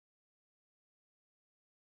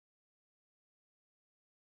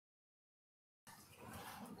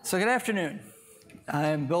So good afternoon.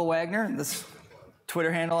 I'm Bill Wagner, this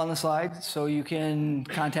Twitter handle on the slide, so you can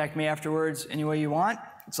contact me afterwards any way you want.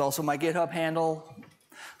 It's also my GitHub handle.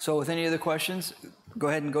 So with any other questions, go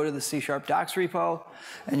ahead and go to the C# docs repo,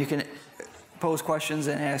 and you can pose questions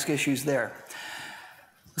and ask issues there.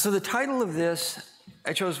 So the title of this,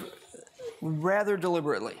 I chose rather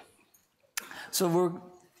deliberately. So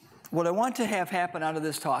what I want to have happen out of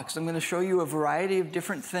this talk is I'm going to show you a variety of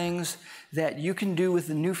different things that you can do with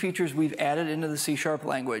the new features we've added into the C#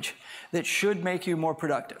 language that should make you more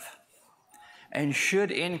productive and should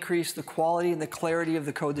increase the quality and the clarity of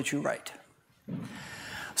the code that you write.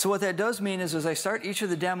 So what that does mean is as I start each of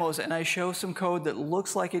the demos and I show some code that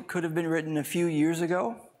looks like it could have been written a few years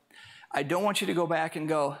ago, I don't want you to go back and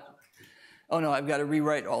go, oh no, I've got to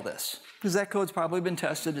rewrite all this. Because that code's probably been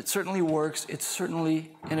tested, it certainly works, it's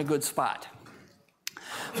certainly in a good spot.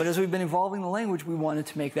 But as we've been evolving the language, we wanted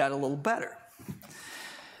to make that a little better.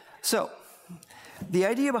 So, the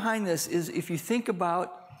idea behind this is if you think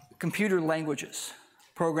about computer languages,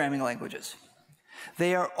 programming languages,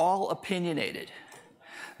 they are all opinionated.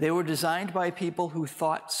 They were designed by people who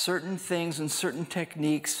thought certain things and certain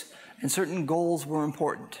techniques and certain goals were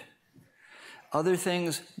important. Other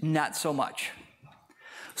things, not so much.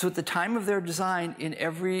 So at the time of their design, in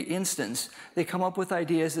every instance, they come up with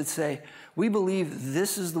ideas that say, we believe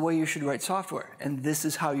this is the way you should write software, and this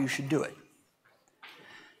is how you should do it.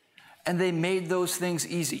 And they made those things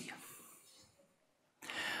easy.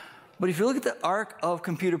 But if you look at the arc of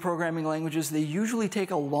computer programming languages, they usually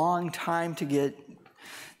take a long time to get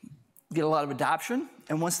a lot of adoption.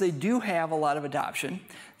 And once they do have a lot of adoption,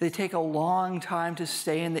 they take a long time to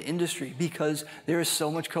stay in the industry because there is so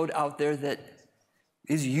much code out there that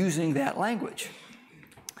is using that language.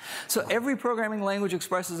 So every programming language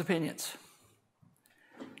expresses opinions.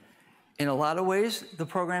 In a lot of ways, the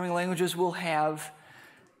programming languages will have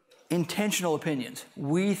intentional opinions.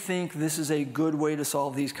 We think this is a good way to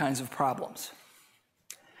solve these kinds of problems.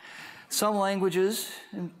 Some languages,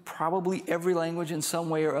 and probably every language in some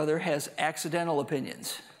way or other, has accidental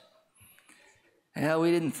opinions. Well,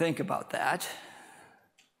 we didn't think about that,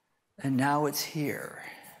 and now it's here.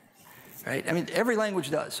 Right? I mean, every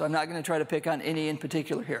language does, so I'm not going to try to pick on any in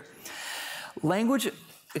particular here. Language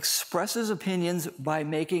expresses opinions by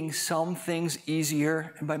making some things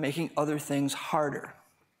easier and by making other things harder.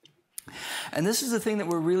 And this is the thing that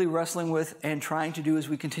we're really wrestling with and trying to do as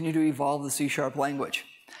we continue to evolve the C# language.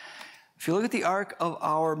 If you look at the arc of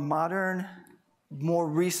our modern, more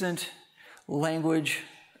recent language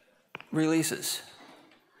releases,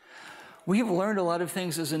 we have learned a lot of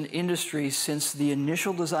things as an industry since the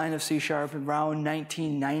initial design of C# around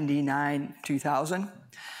 1999, 2000.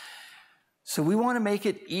 So we want to make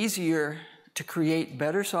it easier to create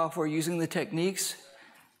better software using the techniques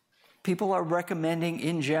people are recommending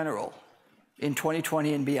in general in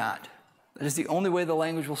 2020 and beyond. That is the only way the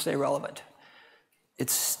language will stay relevant.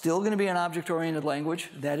 It's still going to be an object-oriented language.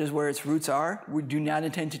 That is where its roots are. We do not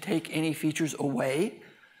intend to take any features away,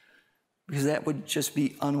 because that would just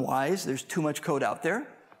be unwise. There's too much code out there.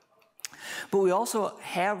 But we also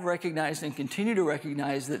have recognized and continue to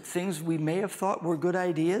recognize that things we may have thought were good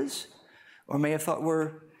ideas, or may have thought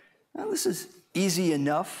were, well, this is easy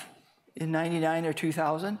enough in 99 or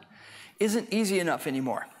 2000, isn't easy enough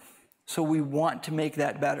anymore. So we want to make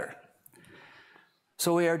that better.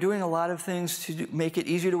 So we are doing a lot of things to make it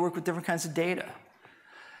easier to work with different kinds of data.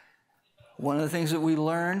 One of the things that we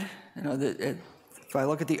learned, if I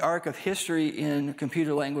look at the arc of history in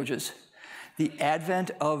computer languages, the advent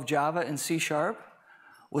of Java and C#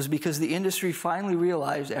 was because the industry finally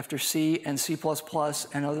realized after C and C++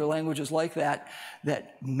 and other languages like that,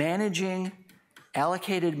 that managing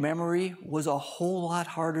allocated memory was a whole lot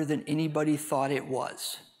harder than anybody thought it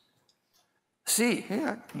was. C,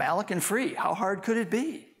 yeah, malloc and free, how hard could it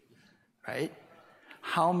be, right?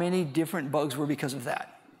 How many different bugs were because of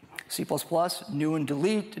that? C++, new and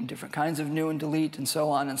delete, and different kinds of new and delete, and so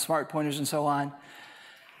on, and smart pointers and so on.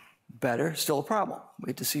 Better, still a problem.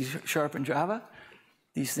 Wait to C# and Java,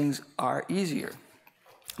 these things are easier.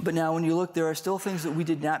 But now when you look, there are still things that we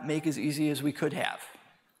did not make as easy as we could have,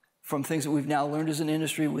 from things that we've now learned as an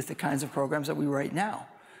industry with the kinds of programs that we write now.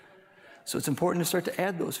 So it's important to start to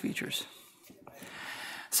add those features.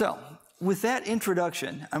 So, with that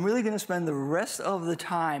introduction, I'm really going to spend the rest of the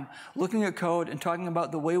time looking at code and talking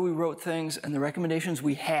about the way we wrote things and the recommendations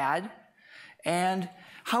we had, and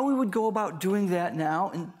how we would go about doing that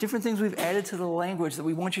now, and different things we've added to the language that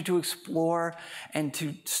we want you to explore and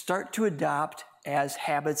to start to adopt as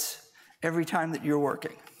habits every time that you're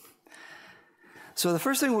working. So the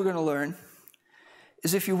first thing we're going to learn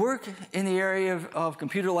is if you work in the area of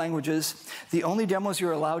computer languages, the only demos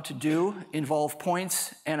you're allowed to do involve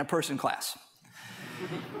points and a person class.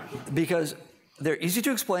 Because they're easy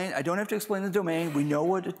to explain. I don't have to explain the domain. We know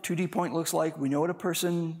what a 2D point looks like. We know what a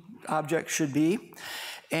person object should be.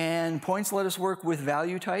 And points let us work with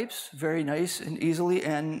value types very nice and easily,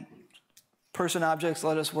 and person objects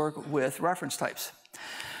let us work with reference types.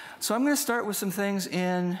 So I'm going to start with some things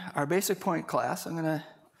in our basic point class. I'm going to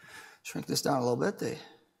shrink this down a little bit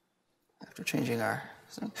after changing our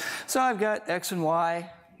thing. So I've got X and Y.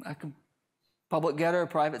 I can public getter,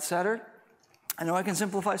 private setter. I know I can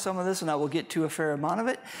simplify some of this, and I will get to a fair amount of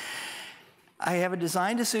it. I have a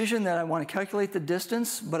design decision that I want to calculate the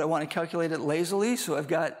distance, but I want to calculate it lazily. So I've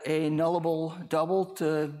got a nullable double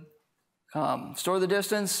to store the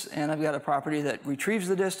distance, and I've got a property that retrieves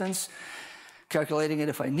the distance, calculating it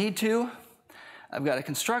if I need to. I've got a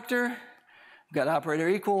constructor. I've got operator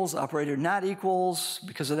equals, operator not equals.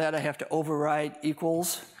 Because of that, I have to override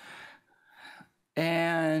equals.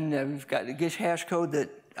 And I've got a get hash code that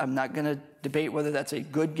I'm not going to debate whether that's a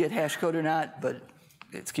good get hash code or not, but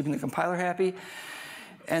it's keeping the compiler happy.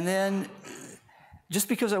 And then, just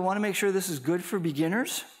because I want to make sure this is good for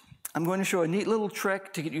beginners, I'm going to show a neat little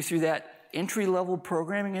trick to get you through that entry-level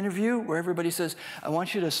programming interview where everybody says, I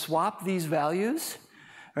want you to swap these values,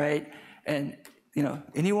 right? And you know,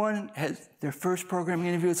 anyone has their first programming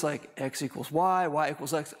interview, it's like x equals y, y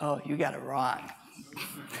equals x. Oh, you got it wrong.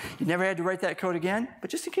 You never had to write that code again, but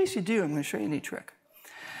just in case you do, I'm going to show you a neat trick.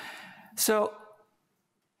 So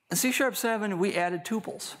in C#7, we added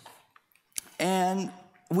tuples. And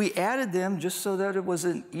we added them just so that it was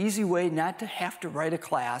an easy way not to have to write a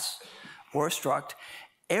class or a struct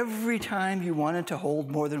every time you wanted to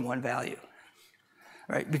hold more than one value,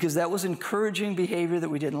 right? Because that was encouraging behavior that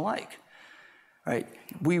we didn't like, right?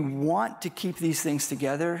 We want to keep these things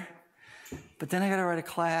together, but then I got to write a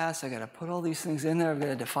class, I got to put all these things in there, I've got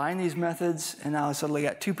to define these methods, and now I suddenly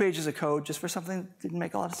got 2 pages of code just for something that didn't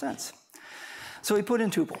make a lot of sense. So we put in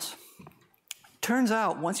tuples. Turns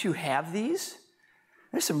out, once you have these,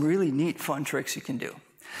 there's some really neat, fun tricks you can do.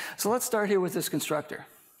 So let's start here with this constructor.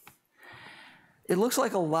 It looks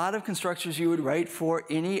like a lot of constructors you would write for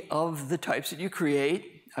any of the types that you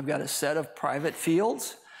create. I've got a set of private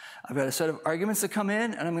fields. I've got a set of arguments that come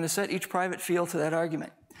in, and I'm going to set each private field to that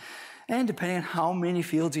argument. And depending on how many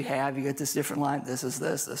fields you have, you get this different line. This is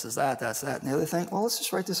this is that, that's that, and the other thing. Well, let's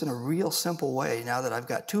just write this in a real simple way now that I've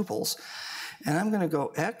got tuples. And I'm going to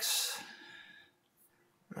go x,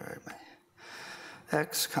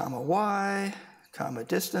 x comma y, comma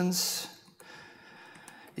distance,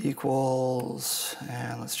 equals,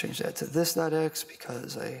 and let's change that to this dot x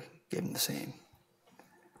because I gave them the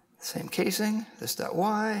same casing, this dot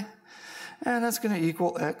y, and that's going to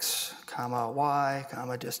equal x comma y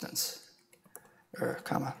comma distance, or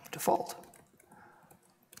comma default.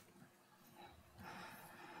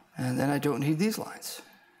 And then I don't need these lines.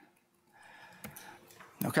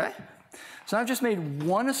 Okay? So I've just made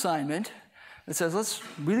one assignment that says let's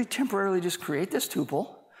really temporarily just create this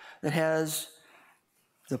tuple that has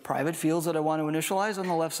the private fields that I want to initialize on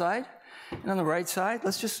the left side. And on the right side,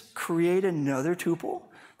 let's just create another tuple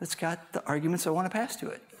that's got the arguments I want to pass to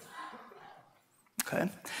it. Okay?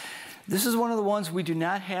 This is one of the ones we do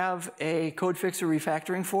not have a code fix or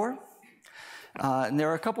refactoring for. And there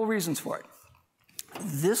are a couple reasons for it.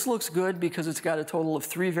 This looks good because it's got a total of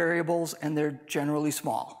 3 variables and they're generally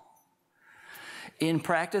small. In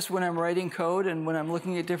practice, when I'm writing code and when I'm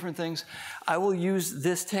looking at different things, I will use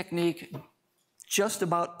this technique just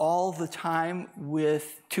about all the time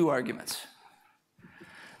with 2 arguments.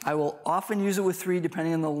 I will often use it with 3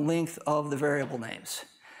 depending on the length of the variable names.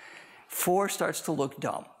 4 starts to look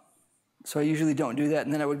dumb. So I usually don't do that,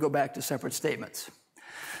 and then I would go back to separate statements.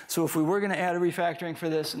 So if we were going to add a refactoring for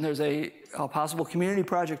this, and there's a possible community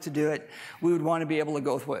project to do it, we would want to be able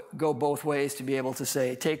to go both ways to be able to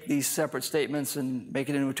say, take these separate statements and make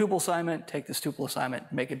it into a tuple assignment, take this tuple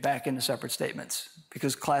assignment, make it back into separate statements,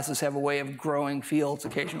 because classes have a way of growing fields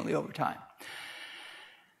occasionally over time.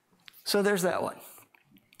 So there's that one.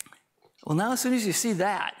 Well, now as soon as you see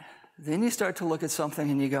that, then you start to look at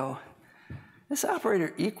something and you go, this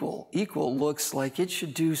operator equal looks like it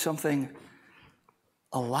should do something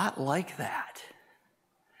a lot like that.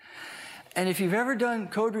 And if you've ever done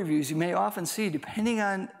code reviews, you may often see, depending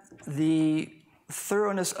on the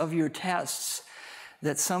thoroughness of your tests,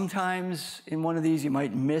 that sometimes in one of these you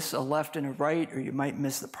might miss a left and a right, or you might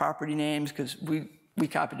miss the property names, because we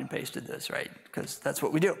copied and pasted this, right? Because that's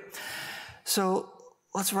what we do. So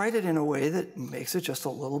let's write it in a way that makes it just a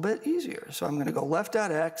little bit easier. So I'm going to go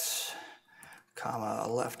left.x, comma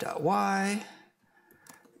left.y,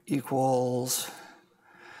 equals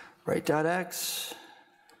right dot x,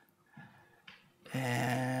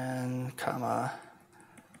 and comma,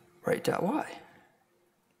 right dot y.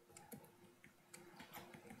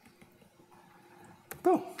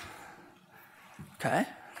 Boom. Okay.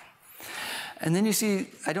 And then you see,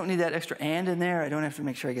 I don't need that extra and in there. I don't have to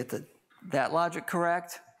make sure I get that logic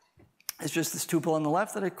correct. It's just this tuple on the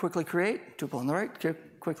left that I quickly create, tuple on the right,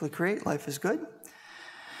 quickly create, life is good.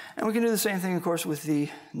 And we can do the same thing, of course, with the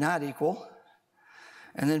not equal.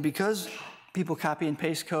 And then because people copy and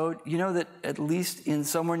paste code, you know that at least in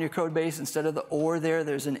somewhere in your code base, instead of the or there,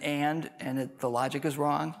 there's an and the logic is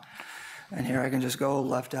wrong. And here I can just go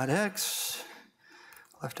left.x,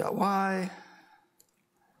 left.y,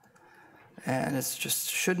 and it's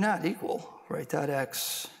just should not equal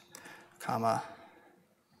right.x, comma,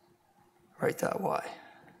 right.y.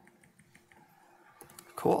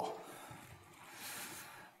 Cool.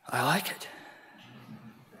 I like it.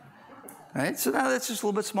 Right? So now that's just a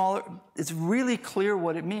little bit smaller. It's really clear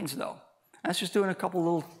what it means, though. That's just doing a couple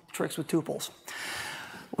little tricks with tuples,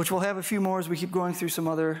 which we'll have a few more as we keep going through some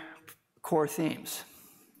other core themes.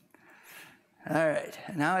 All right.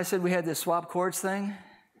 Now I said we had this swap chords thing.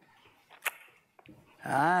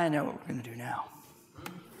 I know what we're going to do now.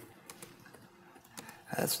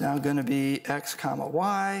 That's now going to be x comma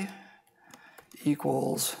y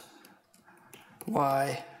equals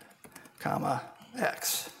y comma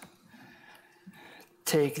x.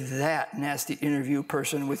 Take that, nasty interview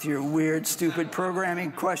person with your weird, stupid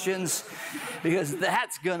programming questions, because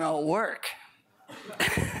that's gonna work.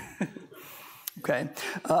 Okay.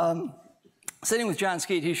 Sitting with John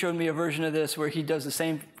Skeet, he showed me a version of this where he does the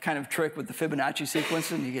same kind of trick with the Fibonacci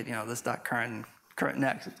sequence, and you get, this dot current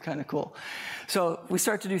next. It's kind of cool. So we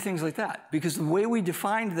start to do things like that, because the way we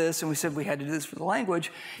defined this, and we said we had to do this for the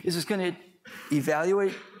language, is it's going to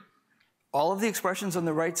evaluate all of the expressions on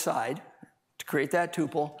the right side to create that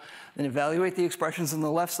tuple, then evaluate the expressions on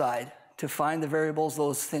the left side to find the variables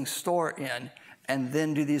those things store in, and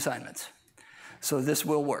then do the assignments. So this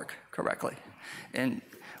will work correctly. And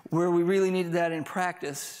where we really needed that in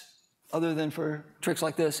practice, other than for tricks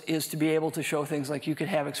like this, is to be able to show things like you could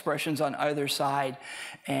have expressions on either side,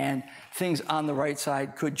 and things on the right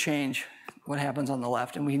side could change what happens on the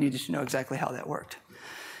left, and we needed to know exactly how that worked.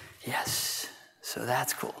 Yes, so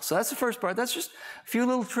that's cool. So that's the first part. That's just a few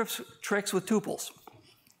little tricks with tuples.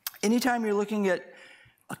 Anytime you're looking at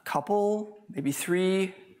a couple, maybe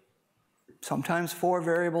 3, sometimes 4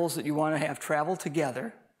 variables that you want to have travel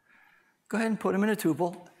together, go ahead and put them in a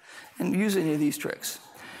tuple and use any of these tricks.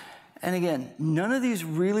 And again, none of these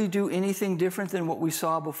really do anything different than what we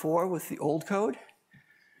saw before with the old code.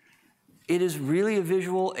 It is really a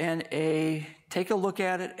visual and take a look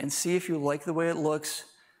at it and see if you like the way it looks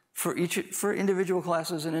for individual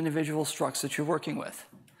classes and individual structs that you're working with.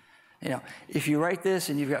 If you write this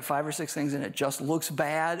and you've got 5 or 6 things and it just looks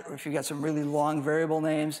bad, or if you've got some really long variable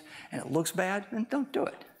names and it looks bad, then don't do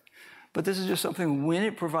it. But this is just something, when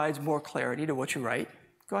it provides more clarity to what you write,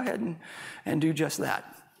 go ahead and do just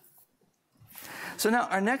that. So now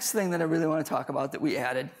our next thing that I really want to talk about that we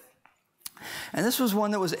added, and this was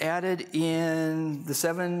one that was added in the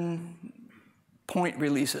 7-point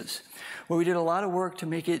releases, where we did a lot of work to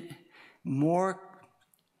make it more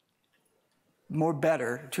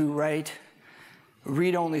better to write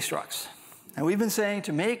read-only structs. And we've been saying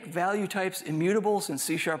to make value types immutable since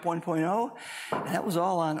C# 1.0, and that was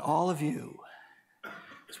all on all of you.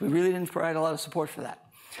 So we really didn't provide a lot of support for that.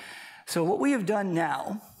 So what we have done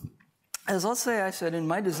now is, let's say I said in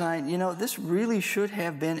my design, this really should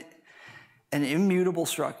have been an immutable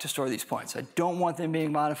struct to store these points. I don't want them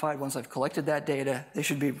being modified once I've collected that data. They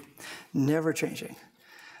should be never changing.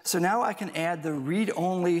 So now I can add the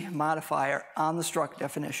read-only modifier on the struct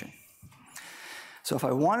definition. So if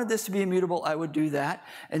I wanted this to be immutable, I would do that.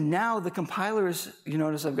 And now the compiler is, you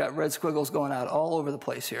notice I've got red squiggles going out all over the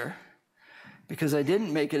place here, because I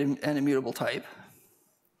didn't make it an immutable type,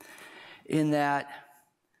 in that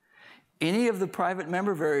any of the private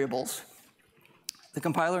member variables, the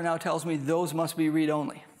compiler now tells me those must be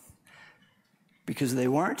read-only. Because they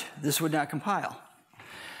weren't, this would not compile.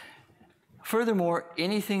 Furthermore,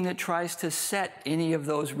 anything that tries to set any of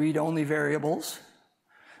those read-only variables,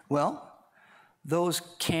 well, those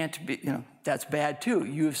can't be, that's bad too.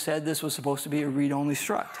 You have said this was supposed to be a read-only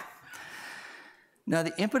struct. Now,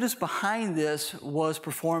 the impetus behind this was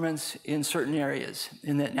performance in certain areas,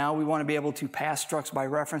 in that now we want to be able to pass structs by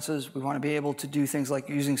references. We want to be able to do things like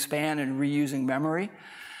using span and reusing memory.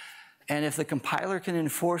 And if the compiler can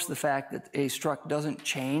enforce the fact that a struct doesn't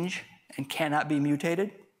change and cannot be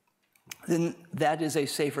mutated, then that is a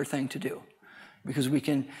safer thing to do, because we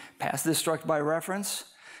can pass this struct by reference,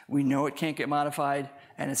 we know it can't get modified,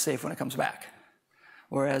 and it's safe when it comes back.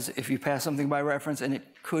 Whereas if you pass something by reference and it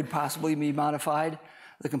could possibly be modified,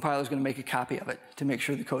 the compiler is going to make a copy of it to make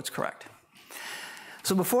sure the code's correct.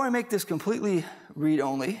 So before I make this completely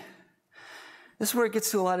read-only, this is where it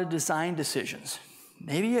gets to a lot of design decisions.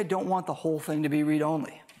 Maybe I don't want the whole thing to be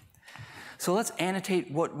read-only. So let's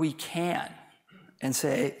annotate what we can and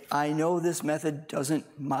say, I know this method doesn't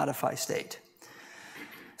modify state.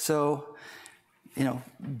 So,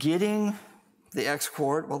 getting the X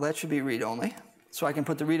coord, well, that should be read-only. So I can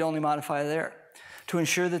put the read-only modifier there to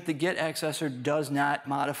ensure that the get accessor does not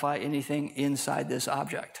modify anything inside this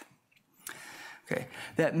object. Okay,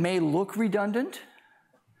 that may look redundant,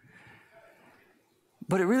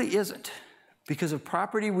 but it really isn't, because a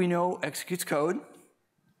property we know executes code,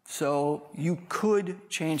 so you could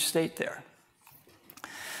change state there.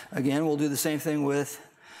 Again, we'll do the same thing with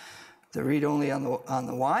the read-only on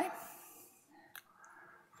the Y.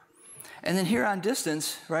 And then here on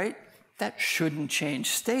distance, right, that shouldn't change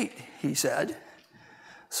state, he said.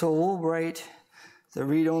 So we'll write the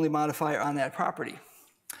read-only modifier on that property.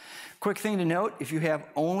 Quick thing to note, if you have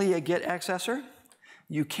only a get accessor,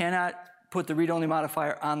 you cannot put the read-only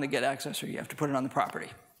modifier on the get accessor. You have to put it on the property.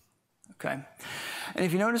 Okay? And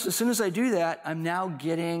if you notice, as soon as I do that, I'm now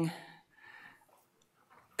getting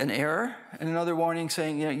an error and another warning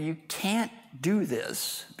saying, you can't do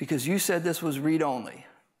this because you said this was read-only.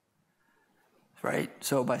 Right?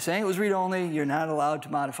 So by saying it was read-only, you're not allowed to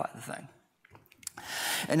modify the thing.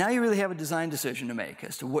 And now you really have a design decision to make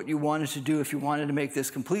as to what you wanted to do, if you wanted to make this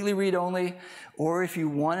completely read-only, or if you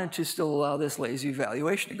wanted to still allow this lazy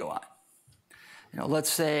evaluation to go on.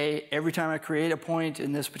 Let's say every time I create a point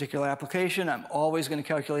in this particular application, I'm always going to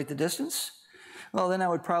calculate the distance. Well, then I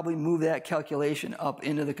would probably move that calculation up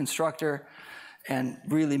into the constructor and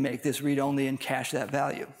really make this read-only and cache that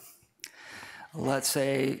value. Let's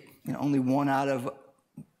say only 1 out of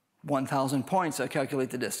 1,000 points I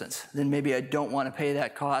calculate the distance. Then maybe I don't want to pay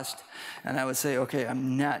that cost, and I would say, okay,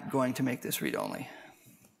 I'm not going to make this read-only.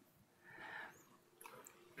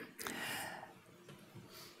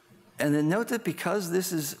 And then note that because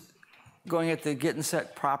this is going at the get and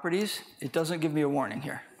set properties, it doesn't give me a warning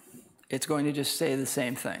here. It's going to just say the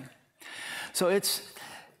same thing. So it's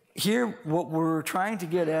here what we're trying to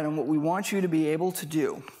get at and what we want you to be able to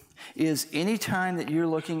do is anytime that you're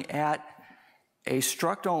looking at a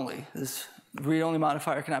struct only, this read-only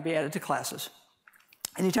modifier cannot be added to classes.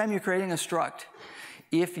 Anytime you're creating a struct,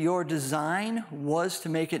 if your design was to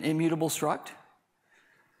make an immutable struct,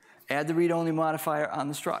 add the read-only modifier on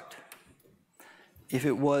the struct. If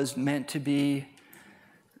it was meant to be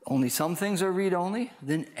only some things are read-only,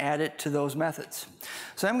 then add it to those methods.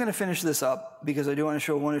 So I'm going to finish this up because I do want to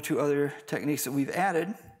show 1 or 2 other techniques that we've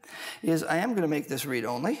added. I am going to make this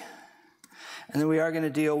read-only, and then we are going to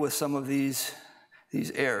deal with some of these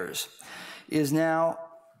errors. Now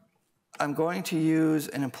I'm going to use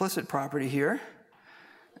an implicit property here,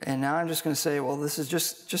 and now I'm just going to say, well, this is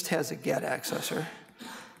just has a get accessor,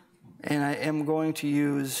 and I am going to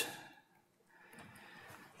use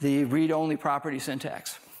the read-only property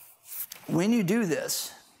syntax. When you do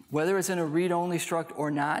this, whether it's in a read-only struct or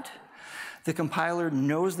not, the compiler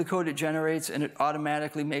knows the code it generates, and it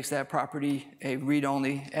automatically makes that property a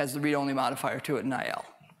read-only, adds the read-only modifier to it in IL.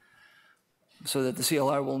 So that the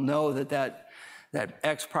CLR will know that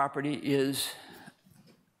X property is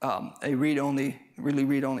a read-only, really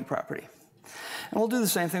read-only property. And we'll do the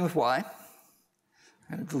same thing with Y.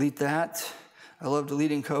 I'm going to delete that. I love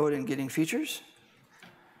deleting code and getting features.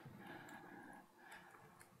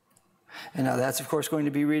 And now that's, of course, going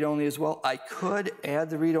to be read-only as well. I could add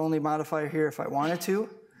the read-only modifier here if I wanted to,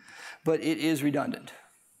 but it is redundant.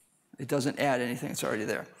 It doesn't add anything. It's already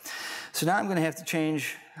there. So now I'm going to have to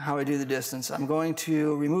change how I do the distance. I'm going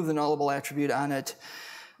to remove the nullable attribute on it,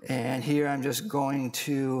 and here I'm just going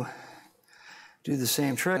to do the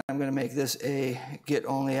same trick. I'm going to make this a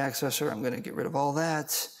get-only accessor. I'm going to get rid of all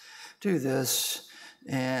that, do this,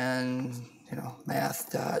 and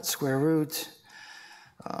math.square root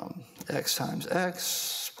x times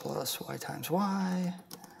x plus y times y,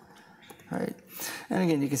 right? And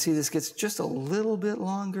again, you can see this gets just a little bit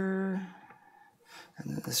longer,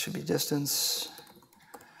 and then this should be distance,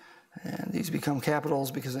 and these become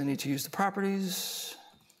capitals because I need to use the properties.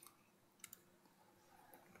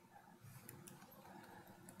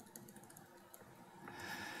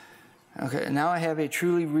 Okay, and now I have a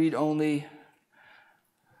truly read-only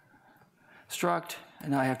struct,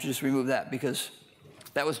 and now I have to just remove that because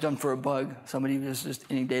that was done for a bug. Somebody was just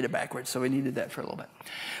inning data backwards, so we needed that for a little bit.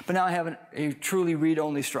 But now I have a truly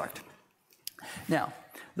read-only struct. Now,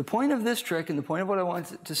 the point of this trick and the point of what I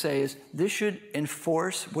want to say is this should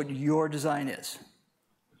enforce what your design is.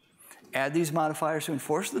 add these modifiers to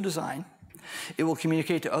enforce the design. It will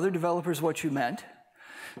communicate to other developers what you meant.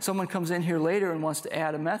 Someone comes in here later and wants to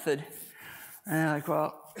add a method, and they're like,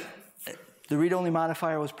 well, the read-only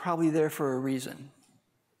modifier was probably there for a reason.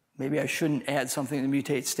 Maybe I shouldn't add something to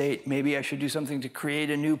mutate state. Maybe I should do something to create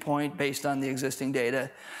a new point based on the existing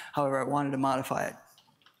data. However, I wanted to modify it.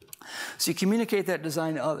 So you communicate that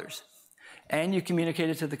design to others, and you communicate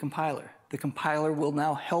it to the compiler. The compiler will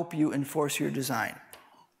now help you enforce your design.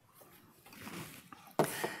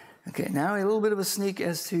 Okay, now a little bit of a sneak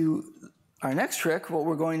as to our next trick, what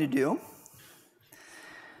we're going to do.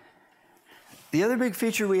 The other big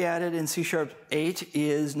feature we added in C# 8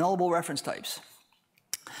 is nullable reference types.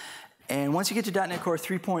 And once you get to .NET Core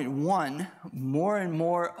 3.1, more and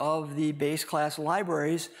more of the base class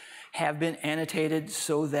libraries have been annotated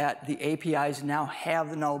so that the APIs now have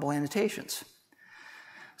the nullable annotations.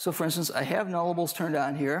 So for instance, I have nullables turned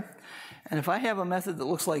on here, and if I have a method that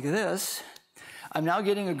looks like this, I'm now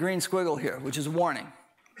getting a green squiggle here, which is a warning.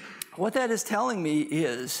 What that is telling me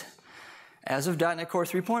is, as of .NET Core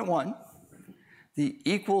 3.1, the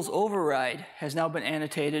equals override has now been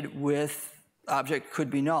annotated with object could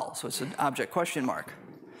be null, so it's an object question mark.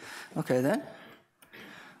 Okay, then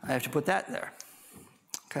I have to put that there.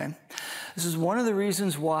 Okay, this is one of the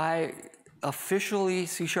reasons why officially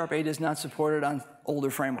C# 8 is not supported on older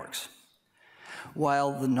frameworks.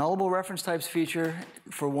 While the nullable reference types feature,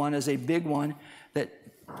 for one, is a big one, that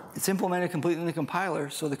it's implemented completely in the compiler,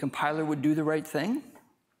 so the compiler would do the right thing,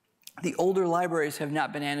 the older libraries have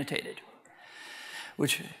not been annotated,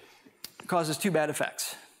 which causes two bad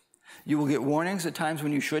effects. You will get warnings at times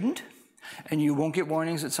when you shouldn't, and you won't get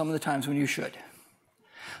warnings at some of the times when you should.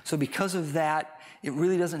 So because of that, it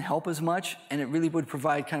really doesn't help as much, and it really would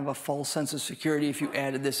provide kind of a false sense of security if you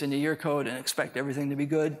added this into your code and expect everything to be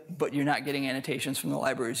good, but you're not getting annotations from the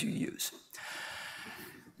libraries you use.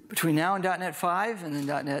 Between now and .NET 5 and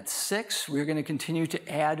then .NET 6, we're going to continue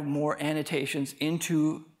to add more annotations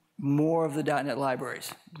into more of the .NET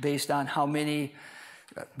libraries based on how many,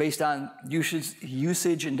 based on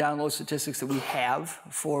usage and download statistics that we have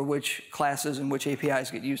for which classes and which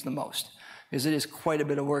APIs get used the most, because it is quite a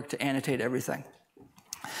bit of work to annotate everything.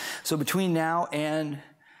 So between now and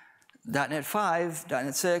 .NET 5,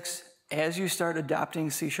 .NET 6, as you start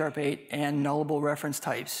adopting C# 8 and nullable reference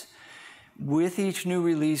types, with each new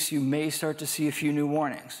release, you may start to see a few new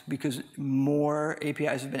warnings because more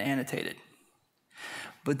APIs have been annotated.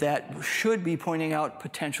 But that should be pointing out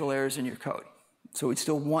potential errors in your code. So we'd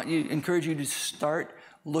still encourage you to start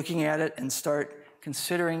looking at it and start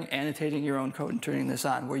considering annotating your own code and turning this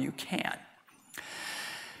on where you can.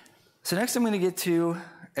 So next I'm going to get to,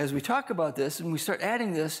 as we talk about this and we start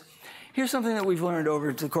adding this, here's something that we've learned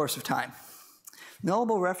over the course of time.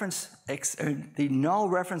 Nullable reference, the null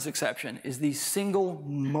reference exception is the single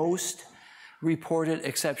most reported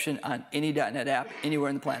exception on any .NET app anywhere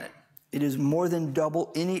on the planet. It is more than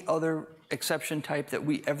double any other exception type that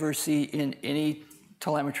we ever see in any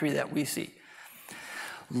telemetry that we see.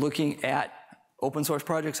 Looking at open source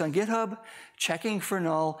projects on GitHub, checking for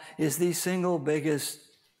null is the single biggest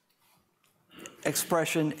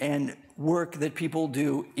expression and work that people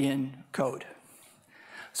do in code.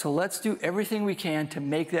 So let's do everything we can to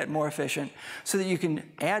make that more efficient so that you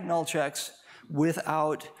can add null checks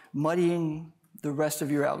without muddying the rest of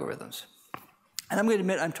your algorithms. And I'm going to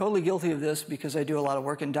admit I'm totally guilty of this because I do a lot of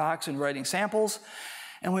work in docs and writing samples,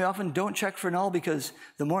 and we often don't check for null because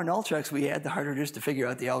the more null checks we add, the harder it is to figure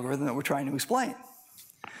out the algorithm that we're trying to explain.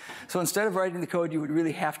 So instead of writing the code you would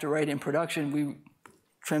really have to write in production, we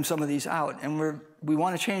trim some of these out, and we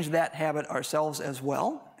want to change that habit ourselves as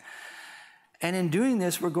well. And in doing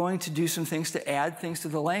this, we're going to do some things to add things to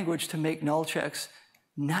the language to make null checks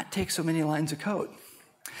not take so many lines of code.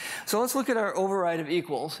 So let's look at our override of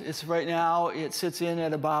equals. It's right now, it sits in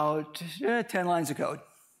at about 10 lines of code.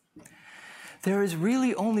 There is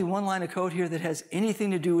really only one line of code here that has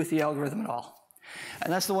anything to do with the algorithm at all.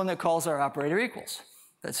 And that's the one that calls our operator equals.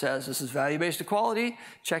 That says this is value-based equality,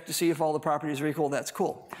 check to see if all the properties are equal, that's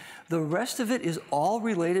cool. The rest of it is all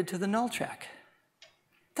related to the null check.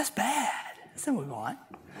 That's bad. That's not what we want.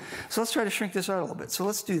 So let's try to shrink this out a little bit. So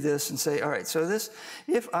let's do this and say, all right, so this,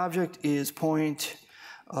 if object is point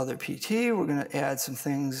other PT, we're going to add some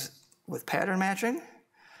things with pattern matching.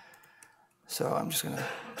 So I'm just going to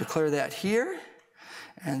declare that here.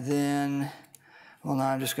 And then, well, now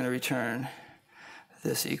I'm just going to return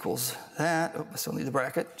this equals that. Oh, I still need the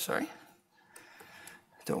bracket, sorry.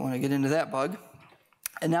 Don't want to get into that bug.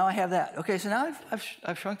 And now I have that. Okay, so now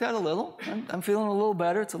I've shrunk that a little. I'm feeling a little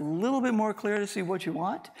better. It's a little bit more clear to see what you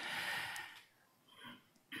want.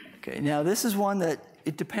 Okay, now this is one that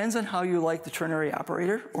it depends on how you like the ternary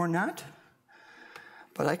operator or not.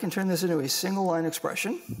 But I can turn this into a single line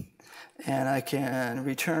expression, and I can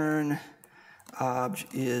return obj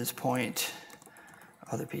is point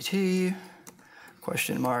other pt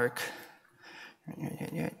question mark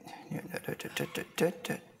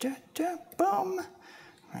boom,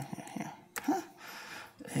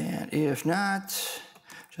 and if not,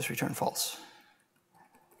 just return false.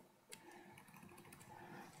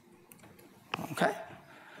 Okay.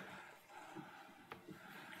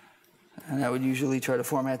 And I would usually try to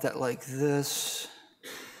format that like this.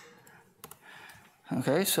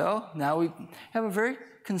 Okay, so now we have a very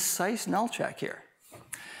concise null check here.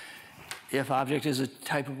 If object is a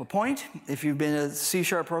type of a point, if you've been a C#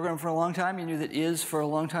 program for a long time, you knew that is for a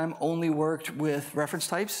long time only worked with reference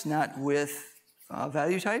types, not with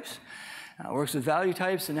value types. It works with value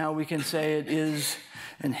types, and now we can say it is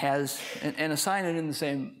and has, and assign it in the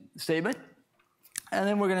same statement. And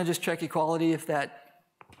then we're going to just check equality if that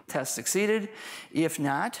test succeeded. If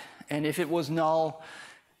not, and if it was null,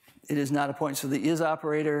 it is not a point. So the is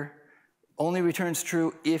operator only returns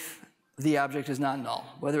true if the object is not null,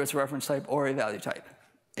 whether it's a reference type or a value type.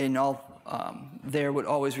 A null there would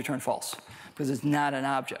always return false because it's not an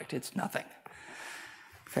object, it's nothing.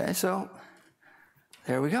 Okay, so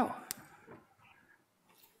there we go.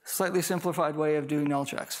 Slightly simplified way of doing null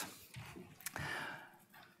checks.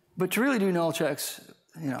 But to really do null checks,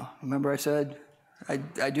 remember I said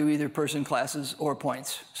I do either person, classes, or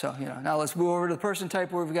points. So, now let's move over to the person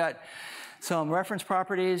type where we've got some reference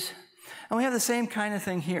properties. And we have the same kind of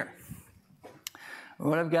thing here.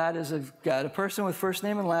 What I've got is I've got a person with first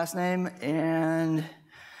name and last name, and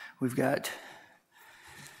we've got,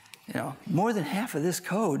 more than half of this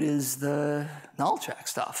code is the null check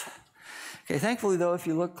stuff. Okay, thankfully though, if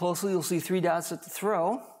you look closely, you'll see 3 dots at the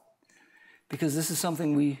throw, because this is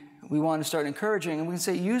something we want to start encouraging, and we can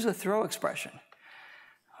say use a throw expression.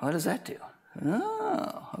 What does that do?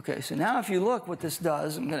 Oh, okay, so now if you look what this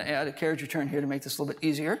does, I'm going to add a carriage return here to make this a little bit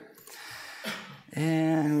easier.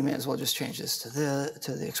 And we may as well just change this to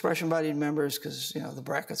the expression bodied members because the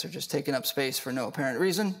brackets are just taking up space for no apparent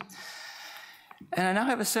reason. And I now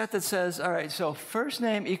have a set that says, all right, so first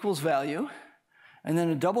name equals value, and then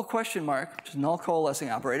a double question mark, which is null coalescing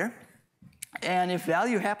operator. And if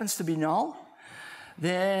value happens to be null,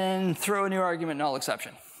 then throw a new argument null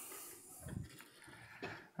exception.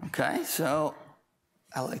 Okay, so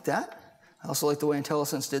I like that. I also like the way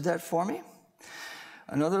IntelliSense did that for me.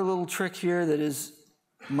 Another little trick here that is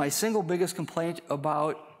my single biggest complaint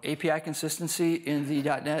about API consistency in the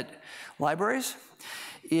 .NET libraries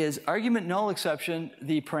is argument null exception.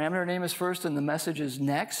 The parameter name is first and the message is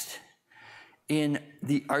next. In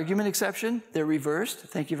the argument exception, they're reversed.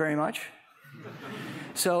 Thank you very much.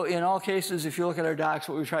 So in all cases, if you look at our docs,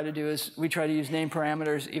 what we try to do is we try to use name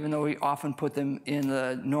parameters, even though we often put them in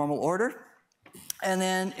the normal order. And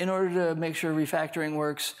then in order to make sure refactoring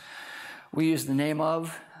works, we use the name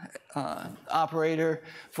of operator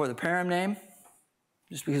for the param name,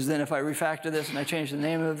 just because then if I refactor this and I change the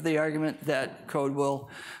name of the argument, that code will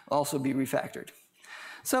also be refactored.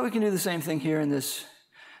 So we can do the same thing here in this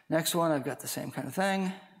next one. I've got the same kind of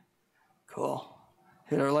thing. Cool.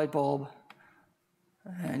 Hit our light bulb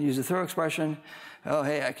and use the throw expression. Oh,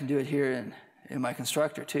 hey, I can do it here in my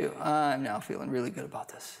constructor too. I'm now feeling really good about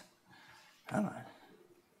this. Come on.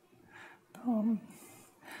 Boom.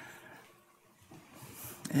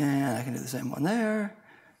 And I can do the same one there.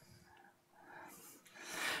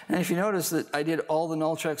 And if you notice that I did all the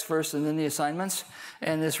null checks first and then the assignments,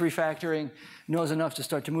 and this refactoring knows enough to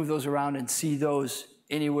start to move those around and see those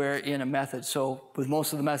anywhere in a method. So with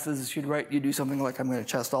most of the methods you do something like I'm going to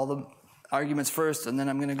test all the arguments first, and then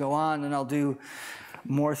I'm going to go on and I'll do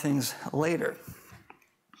more things later.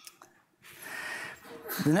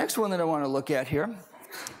 The next one that I want to look at here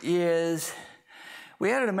is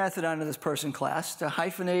we added a method onto this person class to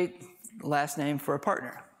hyphenate last name for a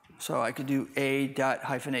partner. So I could do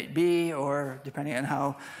A.hyphenate.B, or depending on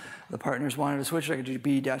how the partners wanted to switch, I could do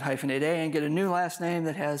B.hyphenate.A and get a new last name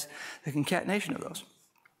that has the concatenation of those.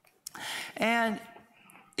 And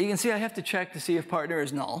you can see I have to check to see if partner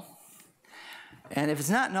is null. And if it's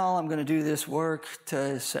not null, I'm going to do this work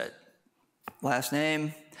to set last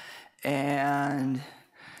name. And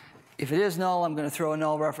if it is null, I'm going to throw a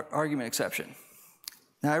null argument exception.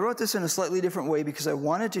 Now, I wrote this in a slightly different way because I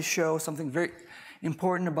wanted to show something very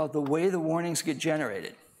important about the way the warnings get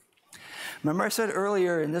generated. Remember I said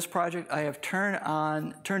earlier in this project I have turned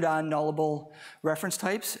on nullable reference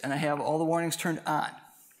types, and I have all the warnings turned on.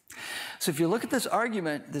 So if you look at this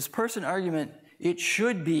argument, this person argument, it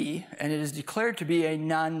should be, and it is declared to be, a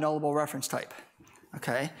non-nullable reference type.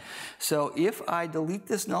 Okay, so if I delete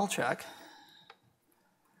this null check,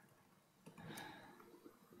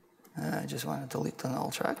 I just want to delete the null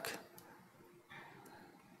check.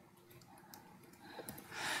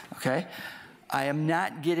 Okay, I am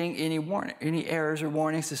not getting any errors or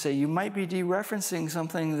warnings to say you might be dereferencing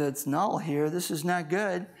something that's null here. This is not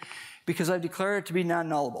good because I've declared it to be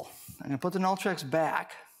non-nullable. I'm going to put the null checks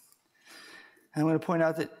back. I'm going to point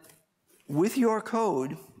out that with your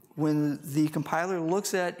code, when the compiler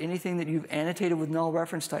looks at anything that you've annotated with null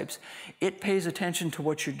reference types, it pays attention to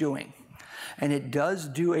what you're doing. And it does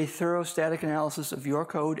do a thorough static analysis of your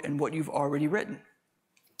code and what you've already written.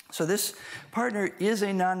 So this partner is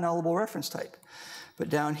a non-nullable reference type. But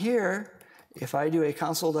down here, if I do a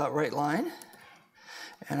console.writeLine,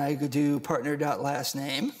 and I could do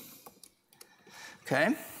partner.lastName,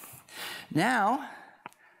 okay, now,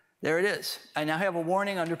 there it is. I now have a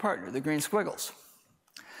warning under partner, the green squiggles.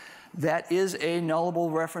 That is a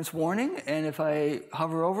nullable reference warning, and if I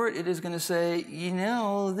hover over it, it is going to say, you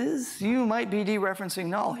know, you might be dereferencing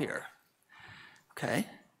null here. Okay?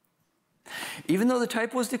 Even though the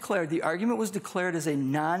type was declared, the argument was declared as a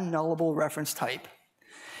non-nullable reference type.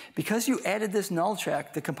 Because you added this null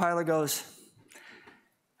check, the compiler goes,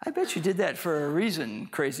 I bet you did that for a reason,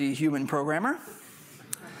 crazy human programmer.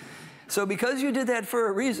 So because you did that for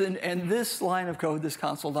a reason, and this line of code, this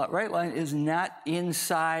console.writeLine, is not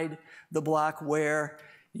inside the block where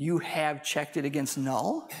you have checked it against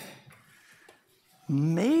null,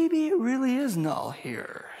 maybe it really is null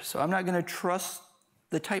here. So I'm not going to trust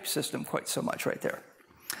the type system quite so much right there.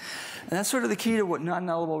 And that's sort of the key to what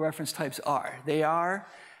non-nullable reference types are. They are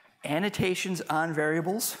annotations on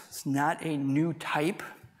variables. It's not a new type.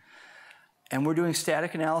 And we're doing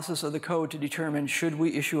static analysis of the code to determine should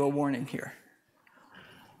we issue a warning here.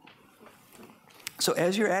 So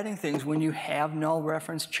as you're adding things, when you have null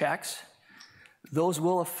reference checks, those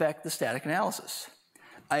will affect the static analysis.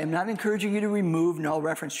 I am not encouraging you to remove null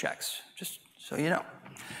reference checks, just so you know.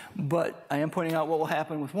 But I am pointing out what will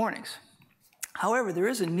happen with warnings. However, there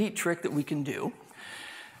is a neat trick that we can do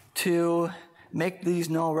to make these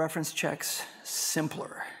null reference checks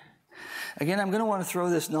simpler. Again, I'm going to want to throw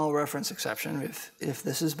this null reference exception if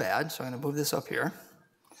this is bad, so I'm going to move this up here.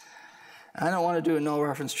 I don't want to do a null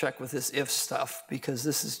reference check with this if stuff because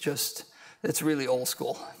this is just, it's really old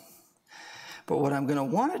school. But what I'm going to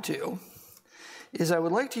want to do is I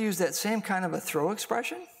would like to use that same kind of a throw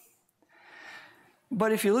expression.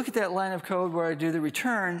 But if you look at that line of code where I do the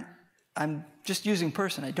return, I'm just using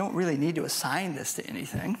person. I don't really need to assign this to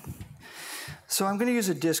anything. So I'm going to use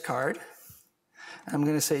a discard. I'm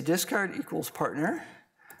going to say discard equals partner,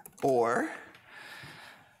 or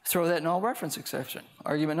throw that null reference exception,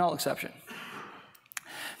 argument null exception.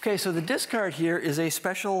 Okay, so the discard here is a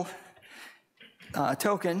special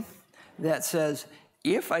token that says,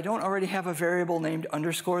 if I don't already have a variable named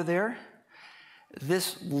underscore there,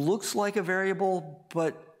 this looks like a variable,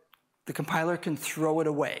 but the compiler can throw it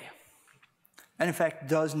away. And in fact,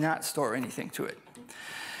 does not store anything to it.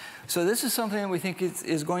 So this is something that we think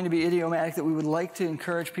is going to be idiomatic that we would like to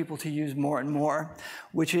encourage people to use more and more,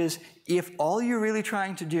 which is if all you're really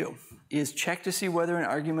trying to do is check to see whether an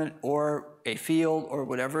argument or a field or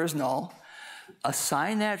whatever is null,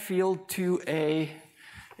 assign that field to a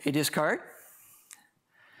discard.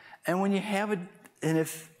 And when you have and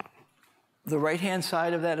if the right-hand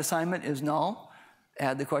side of that assignment is null,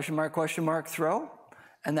 add the question mark, throw,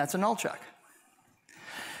 and that's a null check.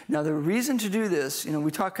 Now, the reason to do this,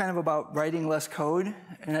 we talk kind of about writing less code,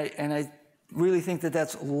 and I really think that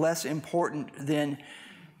that's less important than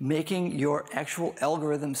making your actual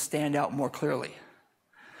algorithm stand out more clearly.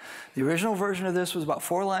 The original version of this was about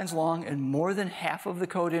 4 lines long, and more than half of the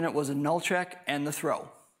code in it was a null check and the throw.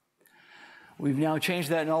 We've now changed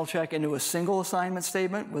that null check into a single assignment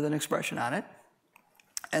statement with an expression on it.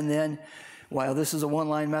 And then, while this is a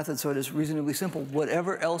 1-line method, so it is reasonably simple,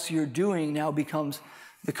 whatever else you're doing now becomes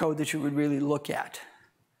the code that you would really look at,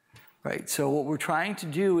 right? So what we're trying to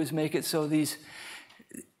do is make it so these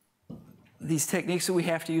techniques that we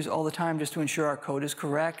have to use all the time just to ensure our code is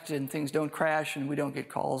correct and things don't crash and we don't get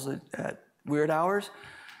calls at weird hours,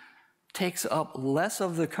 takes up less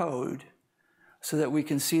of the code so that we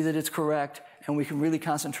can see that it's correct and we can really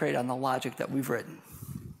concentrate on the logic that we've written.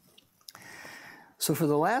 So for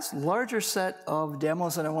the last larger set of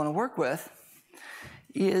demos that I want to work with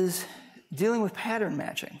is dealing with pattern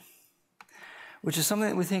matching, which is something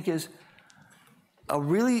that we think is a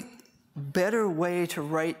really better way to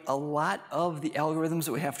write a lot of the algorithms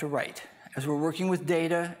that we have to write. As we're working with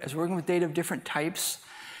data, of different types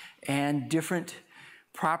and different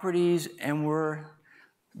properties, and we're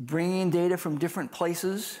bringing data from different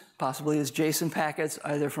places, possibly as JSON packets,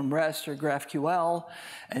 either from REST or GraphQL,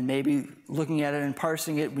 and maybe looking at it and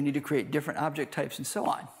parsing it, we need to create different object types and so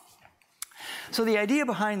on. So the idea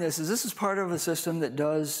behind this is part of a system that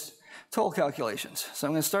does toll calculations. So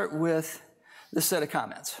I'm going to start with this set of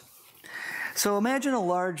comments. So imagine a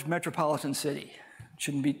large metropolitan city. It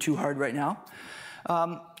shouldn't be too hard right now.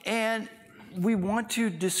 And we want to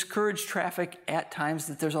discourage traffic at times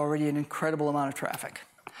that there's already an incredible amount of traffic.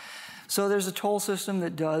 So there's a toll system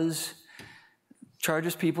that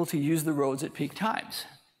charges people to use the roads at peak times.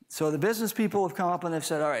 So the business people have come up and they've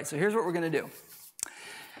said, all right, so here's what we're going to do.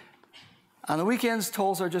 On the weekends,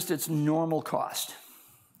 tolls are just its normal cost.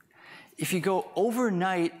 If you go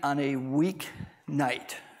overnight on a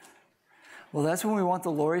weeknight, well, that's when we want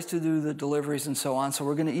the lorries to do the deliveries and so on, so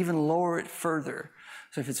we're going to even lower it further.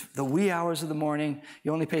 So if it's the wee hours of the morning,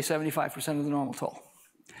 you only pay 75% of the normal toll.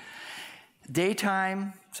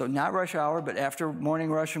 Daytime, so not rush hour, but after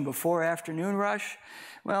morning rush and before afternoon rush,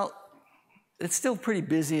 well, it's still pretty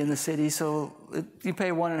busy in the city, so you pay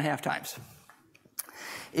 1.5 times.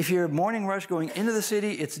 If you're morning rush going into the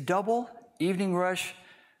city, it's double. Evening rush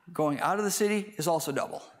going out of the city is also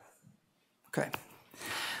double. Okay.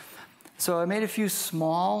 So I made a few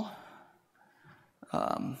small,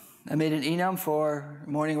 I made an enum for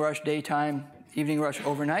morning rush, daytime, evening rush,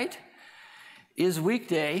 overnight. Is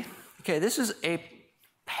weekday, okay, this is a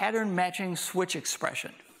pattern matching switch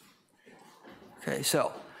expression. Okay,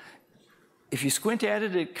 so if you squint at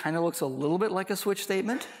it, it kind of looks a little bit like a switch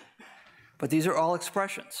statement, but these are all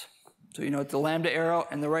expressions. So you know the lambda arrow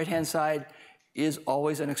and the right-hand side is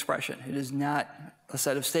always an expression. It is not a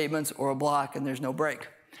set of statements or a block and there's no break.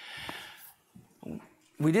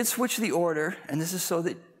 We did switch the order, and this is so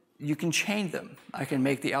that you can chain them. I can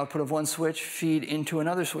make the output of one switch feed into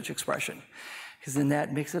another switch expression, because then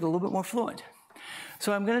that makes it a little bit more fluent.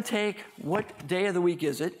 So I'm going to take what day of the week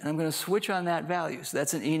is it, and I'm going to switch on that value. So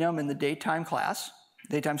that's an enum in the datetime class,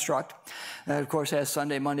 datetime struct. That, of course, has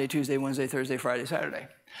Sunday, Monday, Tuesday, Wednesday, Thursday, Friday, Saturday.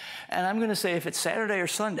 And I'm going to say if it's Saturday or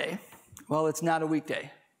Sunday, well, it's not a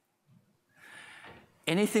weekday.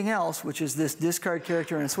 Anything else, which is this discard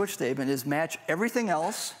character in a switch statement, is match everything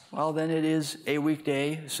else, well, then it is a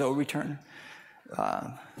weekday, so return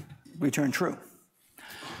true.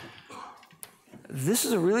 This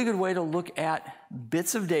is a really good way to look at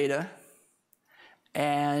bits of data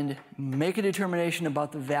and make a determination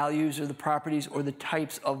about the values or the properties or the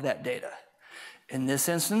types of that data. In this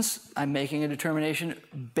instance, I'm making a determination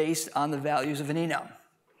based on the values of an enum.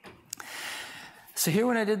 So here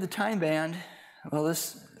when I did the time band, well,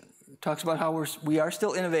 this talks about how we are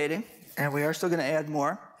still innovating, and we are still going to add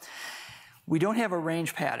more. We don't have a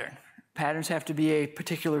range pattern. Patterns have to be a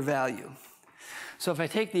particular value. So if I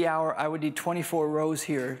take the hour, I would need 24 rows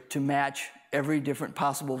here to match every different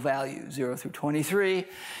possible value, 0 through 23,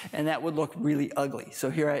 and that would look really ugly. So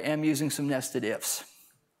here I am using some nested ifs.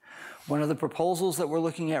 One of the proposals that we're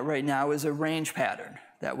looking at right now is a range pattern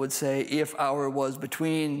that would say if hour was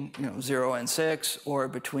between 0 and 6 or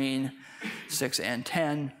between 6 and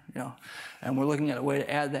 10, and we're looking at a way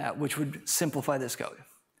to add that, which would simplify this code.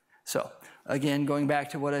 So again, going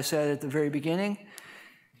back to what I said at the very beginning,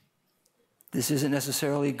 this isn't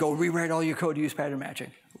necessarily go rewrite all your code to use pattern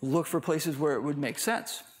matching. Look for places where it would make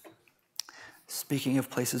sense. Speaking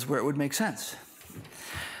of places where it would make sense.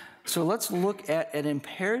 So let's look at an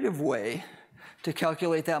imperative way to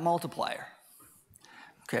calculate that multiplier.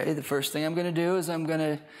 Okay, the first thing I'm going to do is I'm going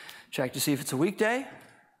to check to see if it's a weekday.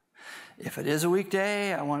 If it is a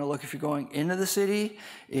weekday, I want to look if you're going into the city.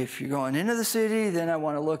 If you're going into the city, then I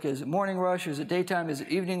want to look, is it morning rush, is it daytime, is it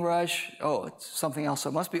evening rush? Oh, it's something else, so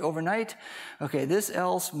it must be overnight. Okay, this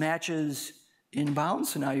else matches inbound,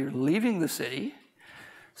 so now you're leaving the city.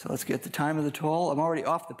 So let's get the time of the toll. I'm already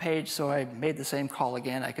off the page, so I made the same call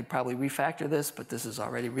again. I could probably refactor this, but this is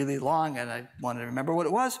already really long, and I wanted to remember what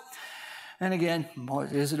it was. And again,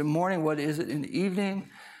 is it in the morning? What is it in the evening?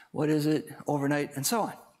 What is it overnight? And so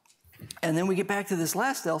on. And then we get back to this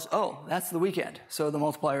last else. Oh, that's the weekend. So the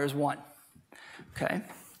multiplier is 1. Okay.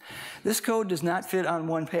 This code does not fit on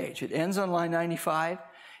one page. It ends on line 95.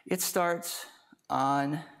 It starts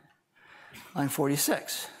on line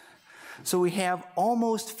 46. So we have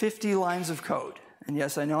almost 50 lines of code. And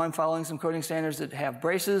yes, I know I'm following some coding standards that have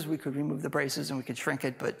braces. We could remove the braces and we could shrink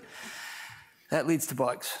it, but that leads to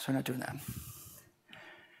bugs, so we're not doing that.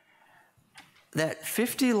 That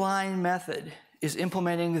 50-line method is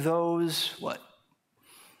implementing those,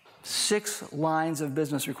 6 lines of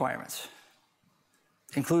business requirements,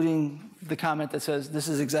 including the comment that says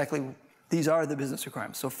these are the business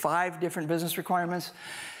requirements. So 5 different business requirements,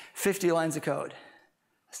 50 lines of code.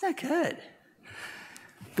 That's not good.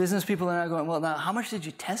 Business people are not going, well, now, how much did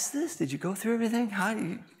you test this? Did you go through everything? Are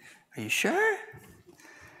you sure?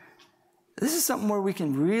 This is something where we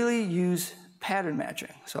can really use pattern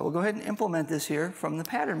matching. So we'll go ahead and implement this here from the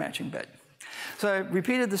pattern matching bit. So I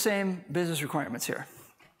repeated the same business requirements here.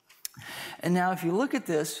 And now if you look at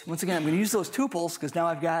this, once again, I'm going to use those tuples because now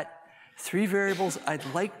I've got 3 variables I'd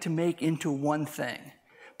like to make into one thing.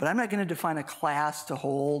 But I'm not going to define a class to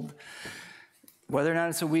hold whether or not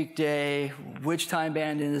it's a weekday, which time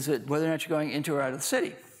band is it, whether or not you're going into or out of the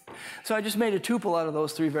city. So I just made a tuple out of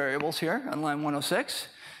those 3 variables here on line 106.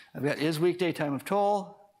 I've got is weekday time of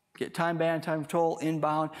toll, get time band, time of toll,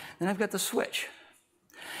 inbound, then I've got the switch.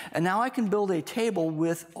 And now I can build a table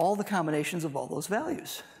with all the combinations of all those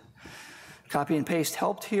values. Copy and paste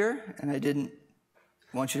helped here, and I didn't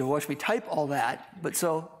want you to watch me type all that, but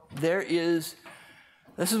so this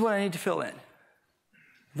is what I need to fill in,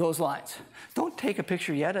 those lines. Don't take a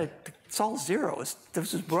picture yet, it's all zeros,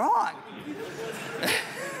 this is wrong.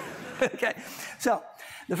 Okay, so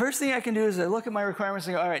the first thing I can do is I look at my requirements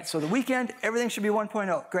and go, all right, so the weekend, everything should be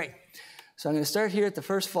 1.0, great. So I'm gonna start here at the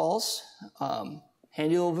first false.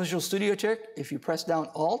 Handy little Visual Studio trick, if you press down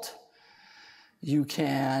Alt, you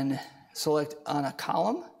can select on a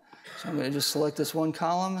column. So I'm gonna just select this one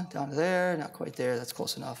column down to there, not quite there, that's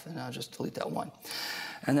close enough, and I'll just delete that one.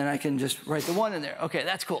 And then I can just write the 1 in there. Okay,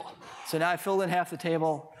 that's cool. So now I filled in half the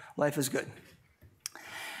table, life is good.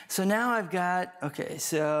 So now I've got, okay,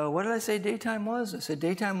 so what did I say daytime was? I said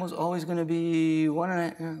daytime was always gonna be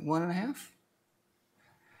 1.5?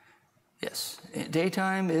 Yes,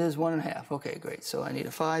 daytime is 1.5. Okay, great. So I need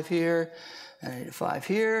a 5 here, and I need a 5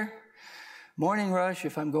 here. Morning rush,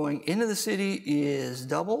 if I'm going into the city, is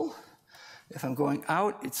double. If I'm going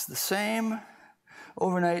out, it's the same.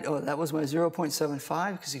 Overnight, oh, that was my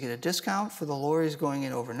 0.75 because you get a discount for the lorries going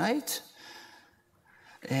in overnight.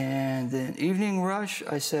 And then evening rush,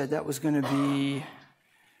 I said that was going to be,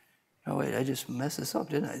 oh wait, I just messed this up,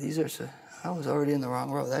 didn't I? These are, I was already in the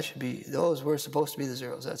wrong row. That should be, those were supposed to be the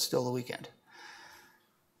zeros. That's still the weekend.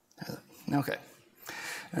 Okay.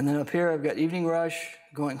 And then up here, I've got evening rush,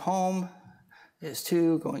 going home is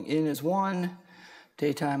 2, going in is 1.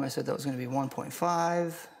 Daytime, I said that was going to be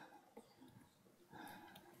 1.5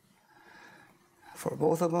 for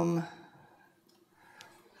both of them.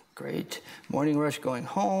 Great. Morning rush going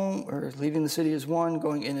home, or leaving the city is 1,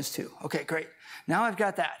 going in is 2. Okay, great. Now I've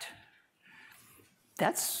got that.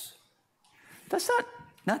 That's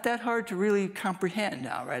not that hard to really comprehend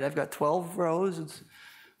now, right? I've got 12 rows. It's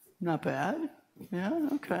not bad. Yeah,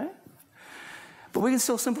 okay. But we can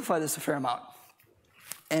still simplify this a fair amount.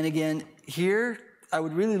 And again, here, I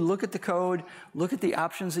would really look at the code, look at the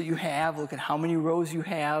options that you have, look at how many rows you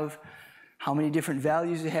have, how many different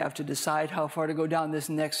values you have to decide how far to go down this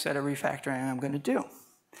next set of refactoring I'm going to do.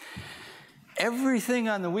 Everything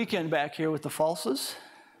on the weekend back here with the falses,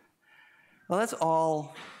 well, that's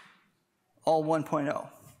all 1.0.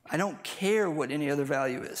 I don't care what any other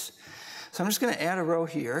value is. So I'm just going to add a row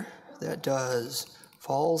here that does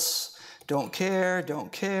false, don't care,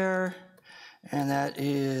 and that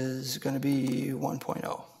is going to be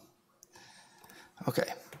 1.0.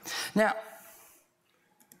 Okay. Now,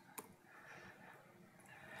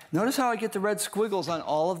 notice how I get the red squiggles on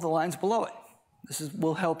all of the lines below it. This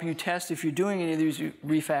will help you test if you're doing any of these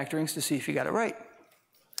refactorings to see if you got it right.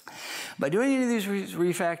 By doing any of these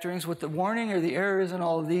refactorings, what the warning or the error is in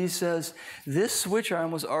all of these says, this switch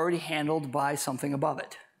arm was already handled by something above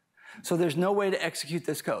it. So there's no way to execute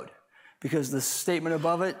this code, because the statement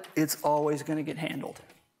above it, it's always going to get handled.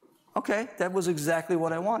 Okay, that was exactly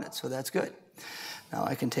what I wanted, so that's good. Now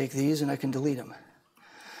I can take these and I can delete them.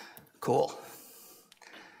 Cool.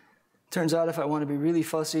 Turns out if I want to be really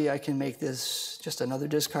fussy, I can make this just another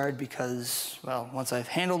discard because, well, once I've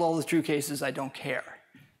handled all the true cases, I don't care.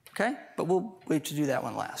 Okay? But we'll wait to do that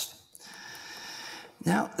one last.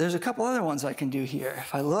 Now, there's a couple other ones I can do here.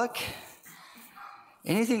 If I look,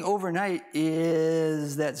 anything overnight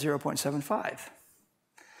is that 0.75.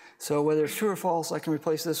 So whether it's true or false, I can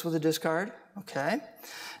replace this with a discard. Okay.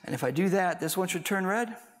 And if I do that, this one should turn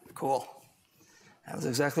red. Cool. That was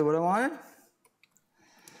exactly what I wanted.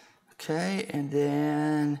 Okay, and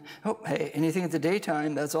then, oh, hey, anything at the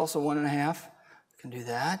daytime, that's also 1.5. I can do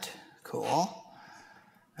that. Cool.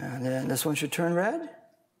 And then this one should turn red.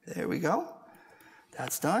 There we go.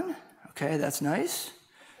 That's done. Okay, that's nice.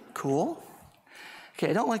 Cool. Okay,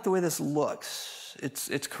 I don't like the way this looks.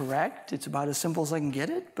 It's correct. It's about as simple as I can get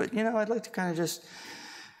it. But, you know, I'd like to kind of just,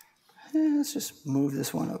 let's just move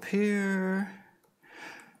this one up here.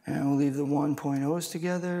 And we'll leave the 1.0s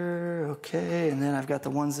together. Okay, and then I've got the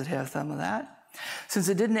ones that have some of that. Since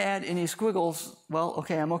it didn't add any squiggles, well,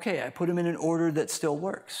 okay, I'm okay. I put them in an order that still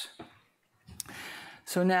works.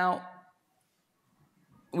 So now,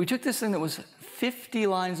 we took this thing that was 50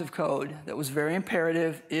 lines of code that was very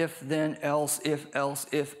imperative, if, then, else, if, else,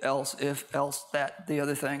 if, else, if, else, that, the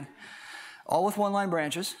other thing, all with one-line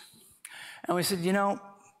branches. And we said, you know,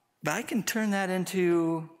 I can turn that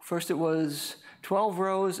into, first it was 12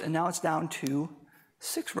 rows, and now it's down to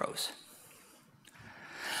 6 rows.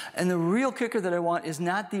 And the real kicker that I want is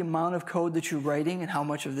not the amount of code that you're writing and how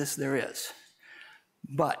much of this there is,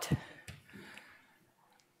 but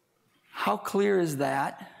how clear is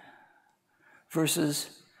that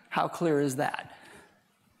versus how clear is that?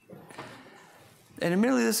 And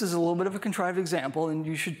admittedly, this is a little bit of a contrived example, and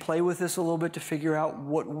you should play with this a little bit to figure out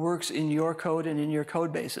what works in your code and in your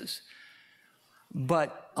code bases.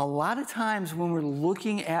 But a lot of times when we're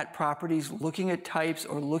looking at properties, looking at types,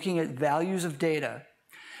 or looking at values of data,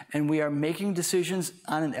 and we are making decisions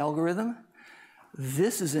on an algorithm,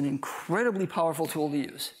 this is an incredibly powerful tool to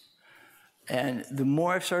use. And the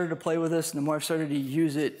more I've started to play with this, and the more I've started to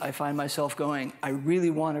use it, I find myself going, I really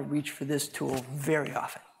want to reach for this tool very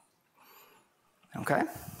often. Okay?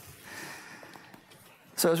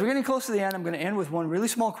 So as we're getting close to the end, I'm going to end with one really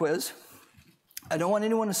small quiz. I don't want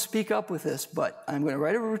anyone to speak up with this, but I'm going to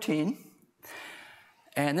write a routine.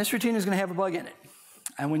 And this routine is going to have a bug in it.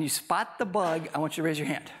 And when you spot the bug, I want you to raise your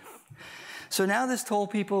hand. So now this toll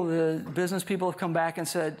people, the business people have come back and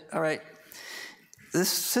said, all right, this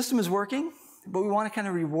system is working, but we want to kind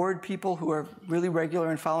of reward people who are really regular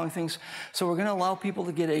and following things. So we're going to allow people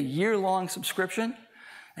to get a year-long subscription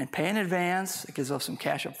and pay in advance. It gives us some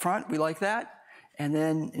cash up front. We like that. And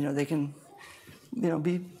then, you know, they can, you know,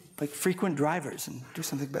 be like frequent drivers and do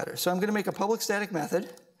something better. So I'm going to make a public static method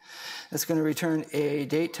that's going to return a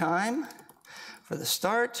date time for the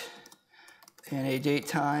start and a date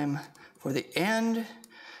time for the end.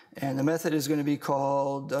 And the method is going to be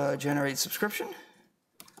called generate subscription.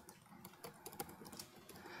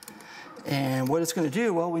 And what it's going to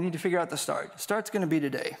do, well, we need to figure out the start. Start's going to be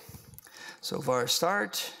today. So var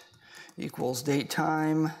start equals date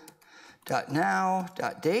time dot now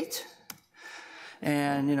dot date.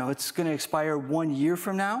 And, you know, it's going to expire 1 year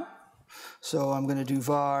from now. So I'm going to do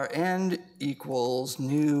var end equals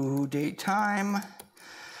new date time.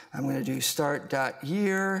 I'm going to do start dot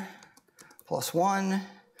year plus 1,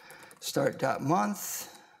 start dot month,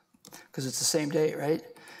 because it's the same date, right?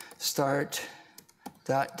 Start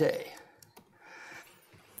dot day.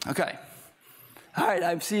 Okay. All right,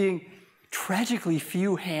 I'm seeing tragically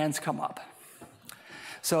few hands come up.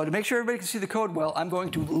 So to make sure everybody can see the code well, I'm going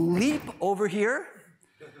to leap over here.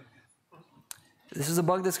 This is a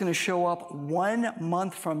bug that's going to show up 1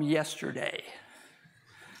 month from yesterday.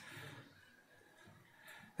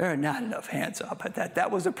 There are not enough hands up at that. That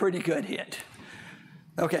was a pretty good hint.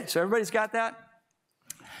 Okay, so everybody's got that?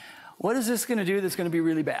 What is this going to do that's going to be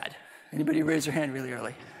really bad? Anybody raise their hand really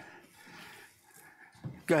early?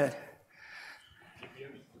 Go ahead.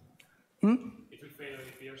 It will fail on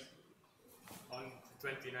leap years on the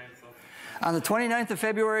 29th of... On the 29th of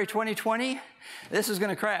February 2020, this is going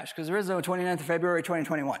to crash because there is no 29th of February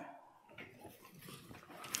 2021.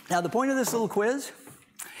 Now, the point of this little quiz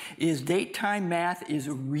is date time math is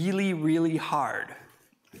really, really hard.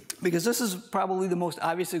 Because this is probably the most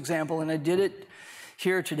obvious example, and I did it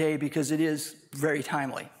here today because it is very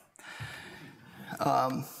timely.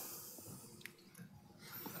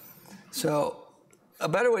 So a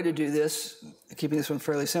better way to do this, keeping this one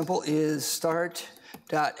fairly simple, is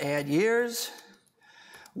start.add years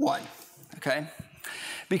 1, okay?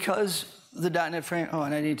 Because the .NET frame, oh,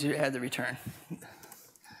 and I need to add the return.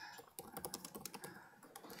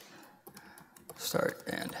 Start,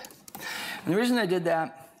 end. And the reason I did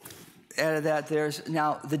that, added that, there's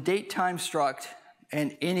now the date time struct,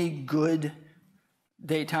 and any good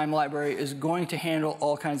date time library is going to handle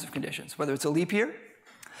all kinds of conditions, whether it's a leap year,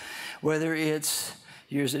 whether it's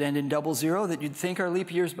years that end in 00 that you'd think are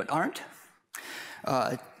leap years but aren't,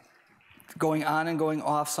 going on and going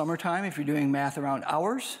off summertime if you're doing math around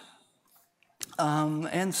hours,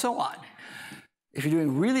 and so on. If you're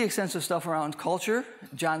doing really extensive stuff around culture,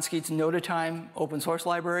 John Skeet's Notatime open source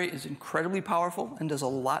library is incredibly powerful and does a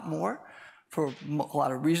lot more for a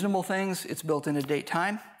lot of reasonable things. It's built into date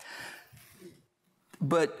time.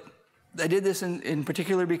 But I did this in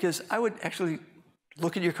particular because I would actually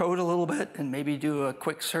look at your code a little bit and maybe do a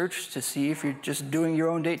quick search to see if you're just doing your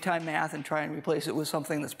own date time math and try and replace it with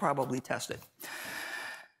something that's probably tested.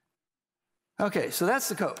 Okay, so that's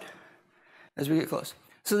the code as we get close.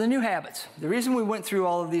 So the new habits. The reason we went through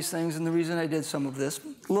all of these things and the reason I did some of this,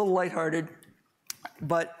 a little lighthearted,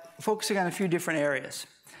 but focusing on a few different areas.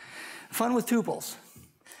 Fun with tuples.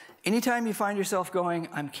 Anytime you find yourself going,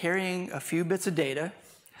 I'm carrying a few bits of data,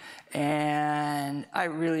 and I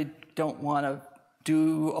really don't want to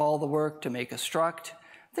do all the work to make a struct,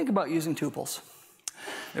 think about using tuples.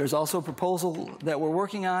 There's also a proposal that we're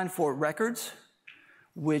working on for records,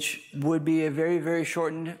 which would be a very, very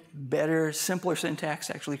shortened, better, simpler syntax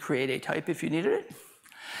to actually create a type if you needed it.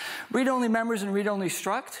 Read-only members and read-only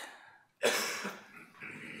struct.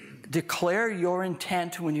 Declare your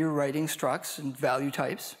intent when you're writing structs and value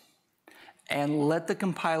types, and let the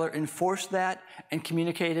compiler enforce that and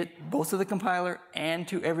communicate it both to the compiler and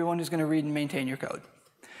to everyone who's going to read and maintain your code.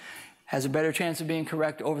 Has a better chance of being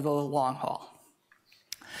correct over the long haul.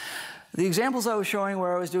 The examples I was showing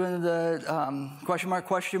where I was doing the question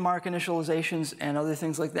mark initializations and other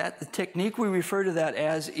things like that, the technique we refer to that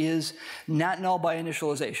as is not null by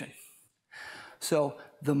initialization. So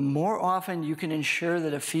the more often you can ensure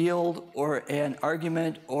that a field or an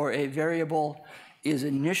argument or a variable is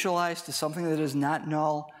initialized to something that is not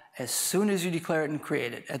null as soon as you declare it and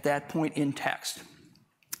create it at that point in text,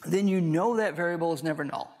 then you know that variable is never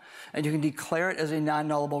null. And you can declare it as a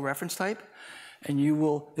non-nullable reference type, and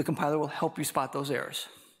the compiler will help you spot those errors.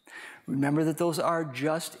 Remember that those are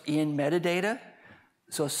just in metadata,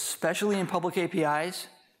 so especially in public APIs,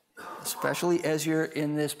 especially as you're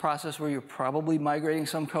in this process where you're probably migrating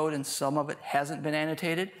some code and some of it hasn't been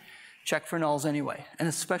annotated, check for nulls anyway, and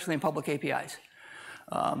especially in public APIs.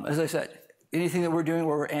 As I said, anything that we're doing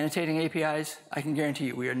where we're annotating APIs, I can guarantee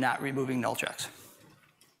you we are not removing null checks.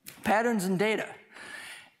 Patterns in data.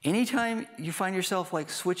 Anytime you find yourself like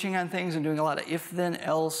switching on things and doing a lot of if, then,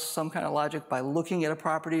 else, some kind of logic by looking at a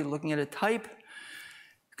property, looking at a type,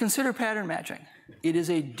 consider pattern matching. It is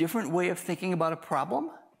a different way of thinking about a problem,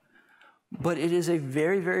 but it is a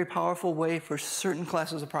very, very powerful way for certain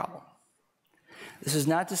classes of problem. This is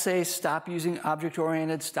not to say stop using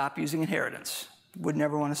object-oriented, stop using inheritance. Would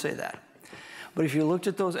never want to say that. But if you looked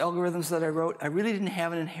at those algorithms that I wrote, I really didn't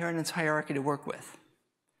have an inheritance hierarchy to work with.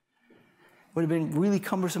 It would have been really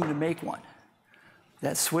cumbersome to make one.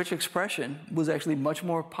 That switch expression was actually much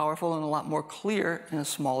more powerful and a lot more clear in a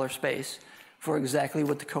smaller space for exactly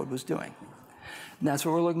what the code was doing. And that's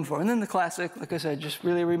what we're looking for. And then the classic, like I said, just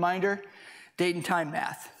really a reminder, date and time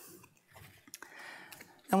math.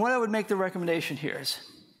 And what I would make the recommendation here is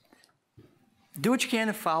do what you can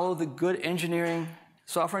to follow the good engineering,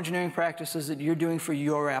 software engineering practices that you're doing for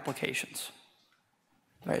your applications.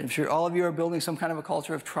 Right? I'm sure all of you are building some kind of a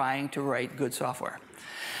culture of trying to write good software.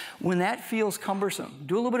 When that feels cumbersome,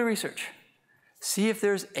 do a little bit of research. See if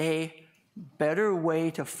there's a better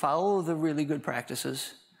way to follow the really good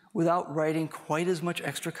practices without writing quite as much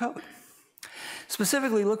extra code.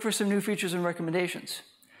 Specifically, look for some new features and recommendations.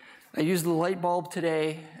 I used the light bulb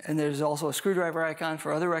today, and there's also a screwdriver icon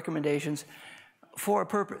for other recommendations for a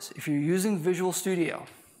purpose. If you're using Visual Studio,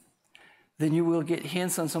 then you will get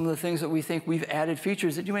hints on some of the things that we think we've added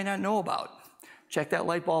features that you may not know about. Check that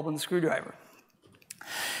light bulb and the screwdriver.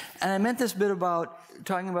 And I meant this bit about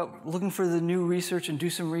talking about looking for the new research and do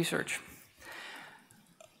some research.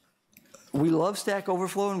 We love Stack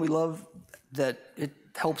Overflow, and we love that it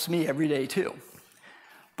helps me every day too.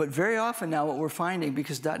 But very often now what we're finding,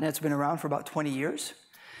 because .NET's been around for about 20 years,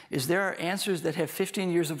 is there are answers that have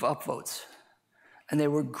 15 years of upvotes. And they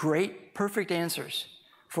were great, perfect answers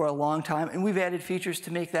for a long time, and we've added features to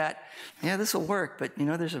make that, yeah, this will work, but you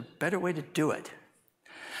know, there's a better way to do it.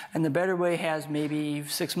 And the better way has maybe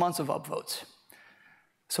 6 months of upvotes.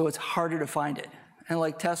 So it's harder to find it. And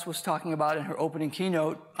like Tess was talking about in her opening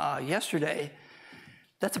keynote yesterday,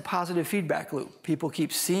 that's a positive feedback loop. People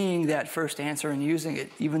keep seeing that first answer and using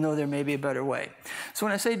it, even though there may be a better way. So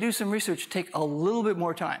when I say do some research, take a little bit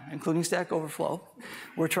more time, including Stack Overflow.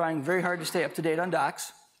 We're trying very hard to stay up to date on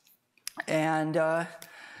docs. And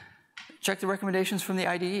check the recommendations from the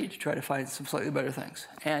IDE to try to find some slightly better things.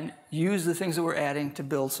 And use the things that we're adding to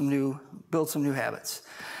build some new habits.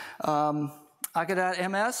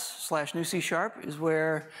 Akka.ms/new C# is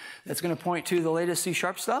where that's going to point to the latest C#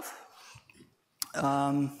 stuff.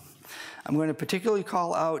 I'm going to particularly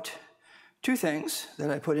call out two things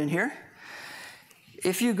that I put in here.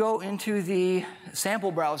 If you go into the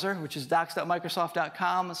sample browser, which is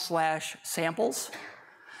docs.microsoft.com/samples,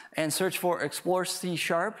 and search for Explore C#,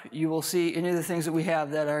 you will see any of the things that we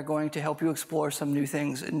have that are going to help you explore some new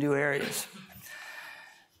things in new areas.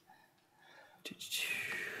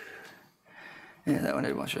 Yeah, that one I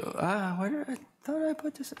didn't want to show. Where did I thought I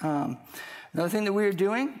put this? Another thing that we are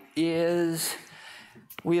doing is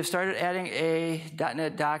we have started adding a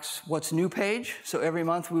 .NET Docs What's New page. So every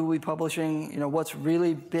month we will be publishing, what's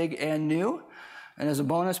really big and new. And as a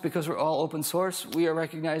bonus, because we're all open source, we are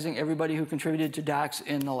recognizing everybody who contributed to docs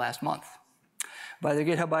in the last month by their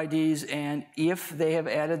GitHub IDs, and if they have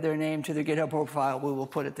added their name to their GitHub profile, we will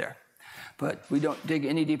put it there. But we don't dig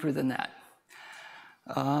any deeper than that.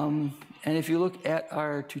 And if you look at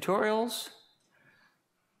our tutorials,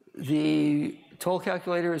 the toll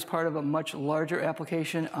calculator is part of a much larger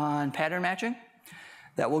application on pattern matching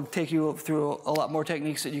that will take you through a lot more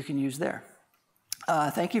techniques that you can use there.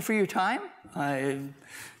 Thank you for your time. I'm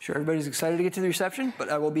sure everybody's excited to get to the reception, but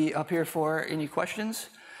I will be up here for any questions.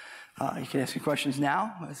 You can ask me questions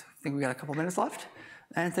now. I think we got a couple minutes left.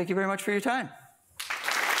 And thank you very much for your time.